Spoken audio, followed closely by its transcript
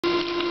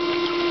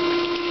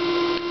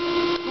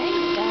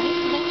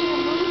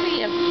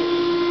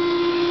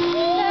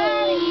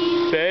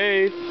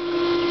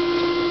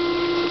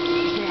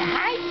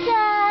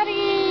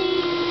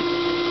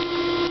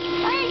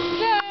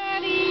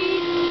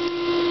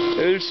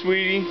Hey,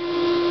 sweetie.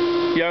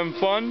 You having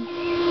fun?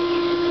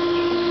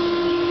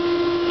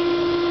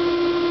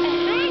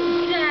 Hi,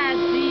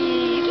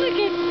 Daddy. Look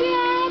at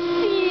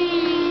Daddy.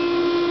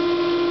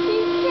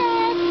 Hey,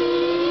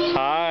 Daddy.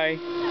 Hi.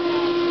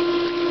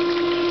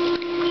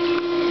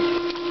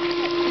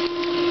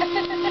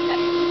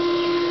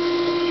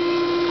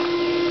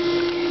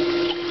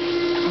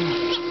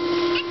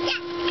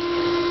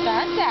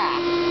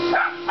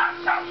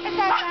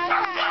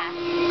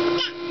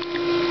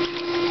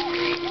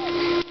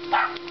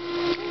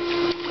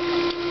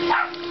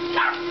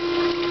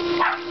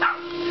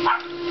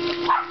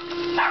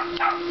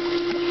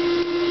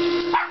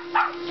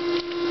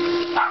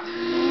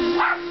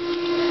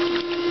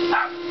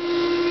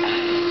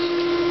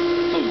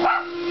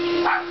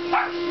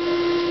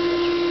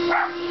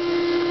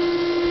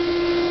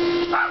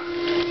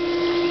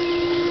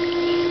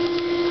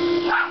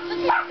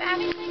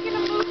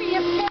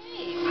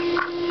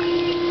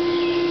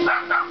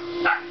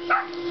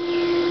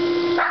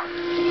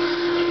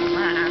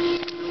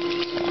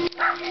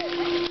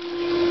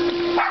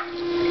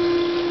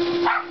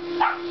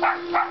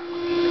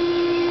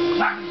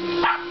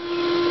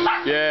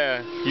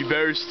 Yeah, you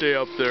better stay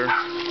up there.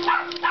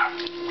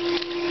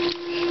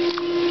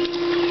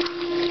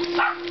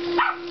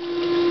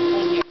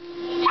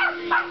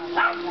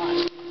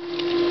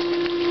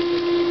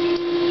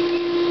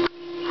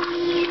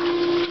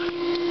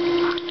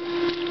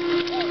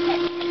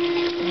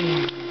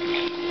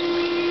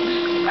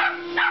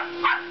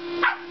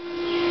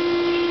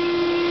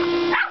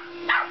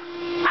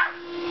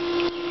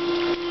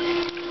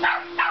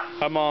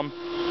 Hi, Mom.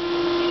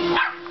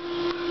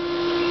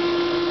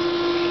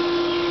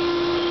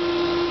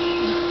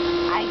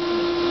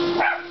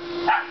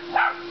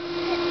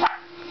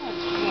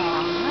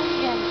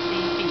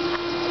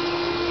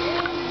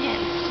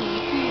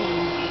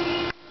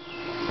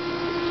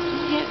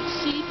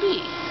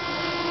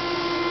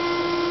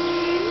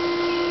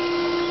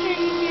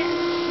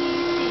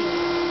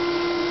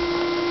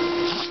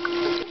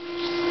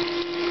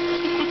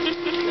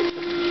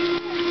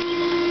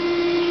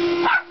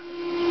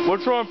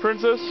 What's wrong,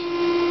 Princess?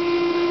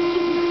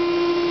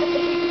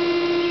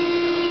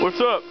 What's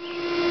up?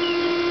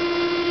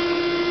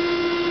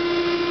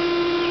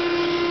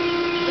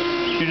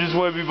 You just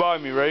want to be by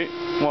me, right?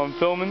 While I'm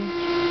filming?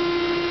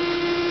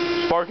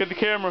 Bark at the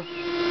camera.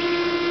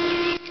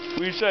 What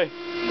do you say?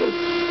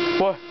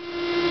 What?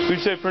 What do you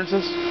say,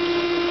 Princess?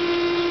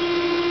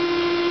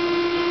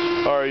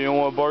 Alright, you don't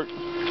want to bark?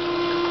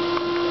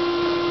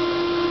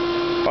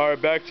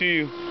 Alright, back to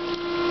you.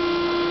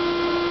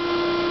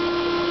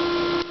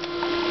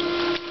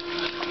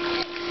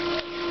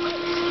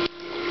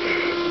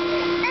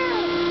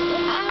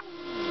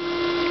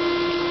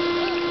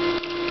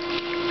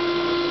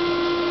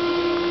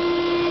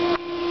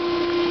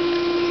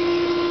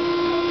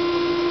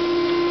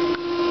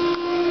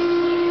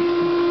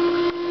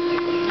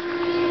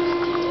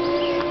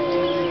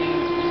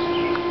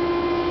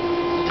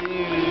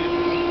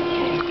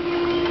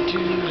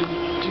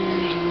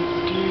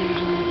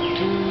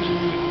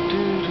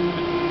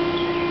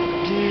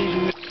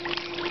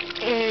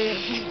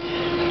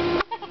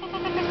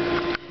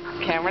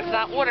 Camera's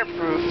not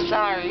waterproof,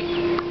 sorry.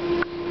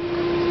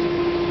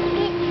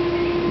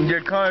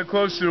 Get kind of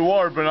close to the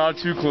water, but not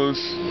too close.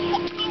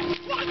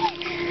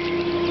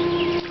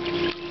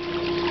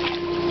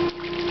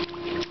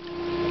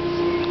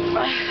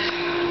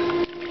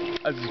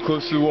 That's as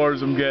close to the water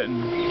as I'm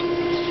getting.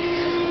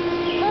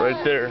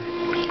 Right there.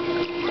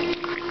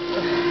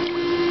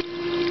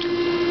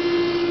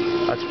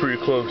 That's pretty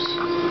close.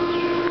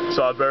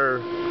 So I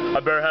better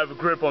have a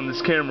grip on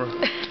this camera.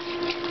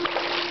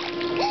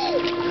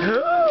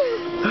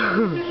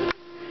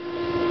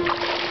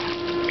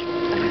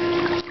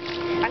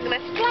 I'm gonna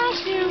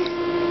splash you.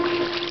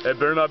 It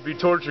better not be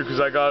torture because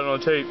I got it on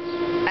tape.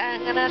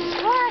 I'm gonna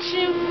splash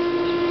you.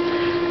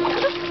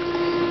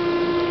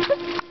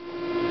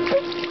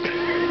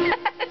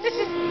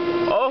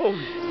 Oh!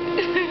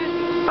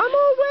 I'm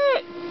all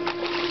wet!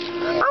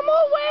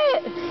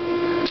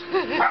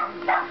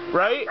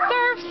 Right?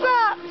 Surf's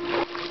up.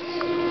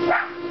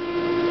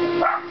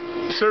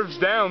 Surf's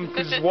down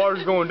because the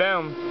water's going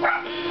down.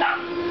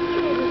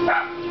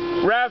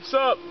 Raft's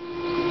up.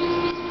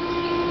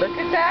 Look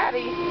at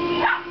Daddy.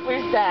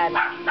 Where's Daddy?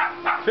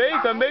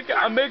 Faith, I'm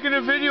making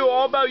a video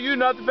all about you,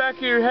 not the back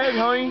of your head,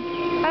 honey.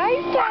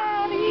 Hi,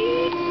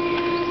 Daddy.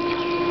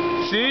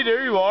 See,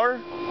 there you are.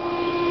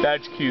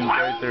 That's cute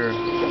right there.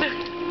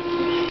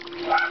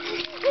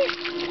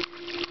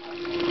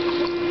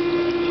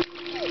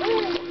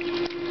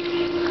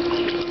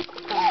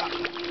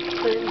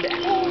 And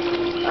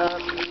down.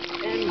 Up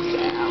and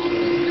down.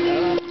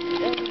 Up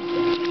and down.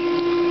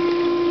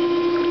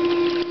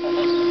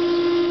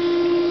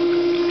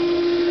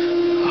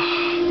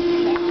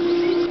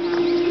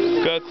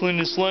 Gotta clean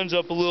this lens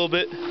up a little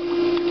bit.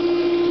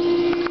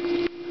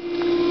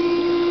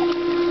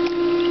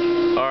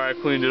 Alright,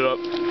 I cleaned it up.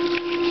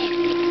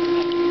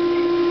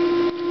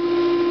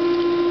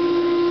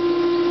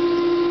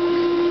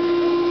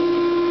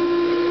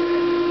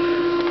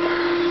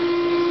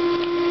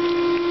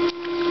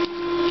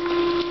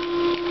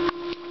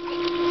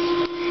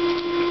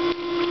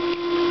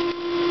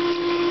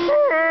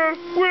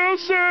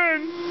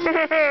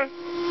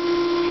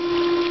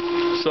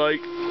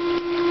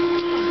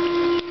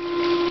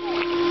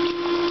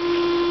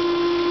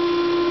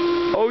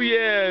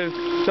 Yeah,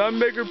 time to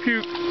make her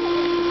puke.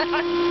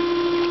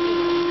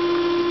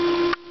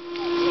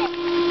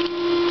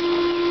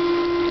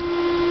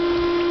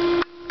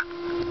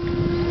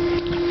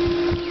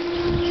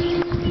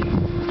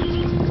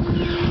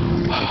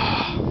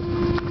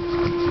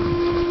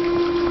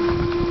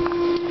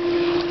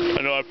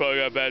 I know I probably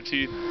got bad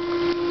teeth.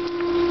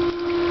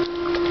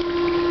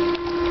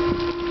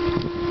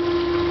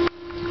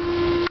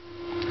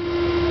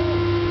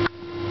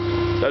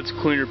 That's a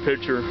cleaner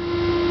picture.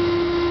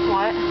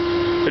 What?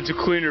 It's a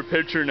cleaner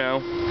picture now.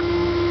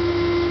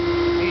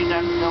 Are you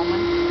done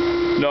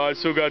filming? No, I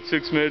still got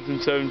 6 minutes and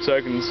 7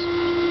 seconds.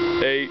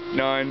 8,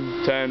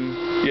 9, 10.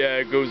 Yeah,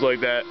 it goes like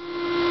that.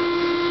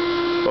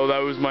 Oh, that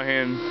was my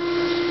hand.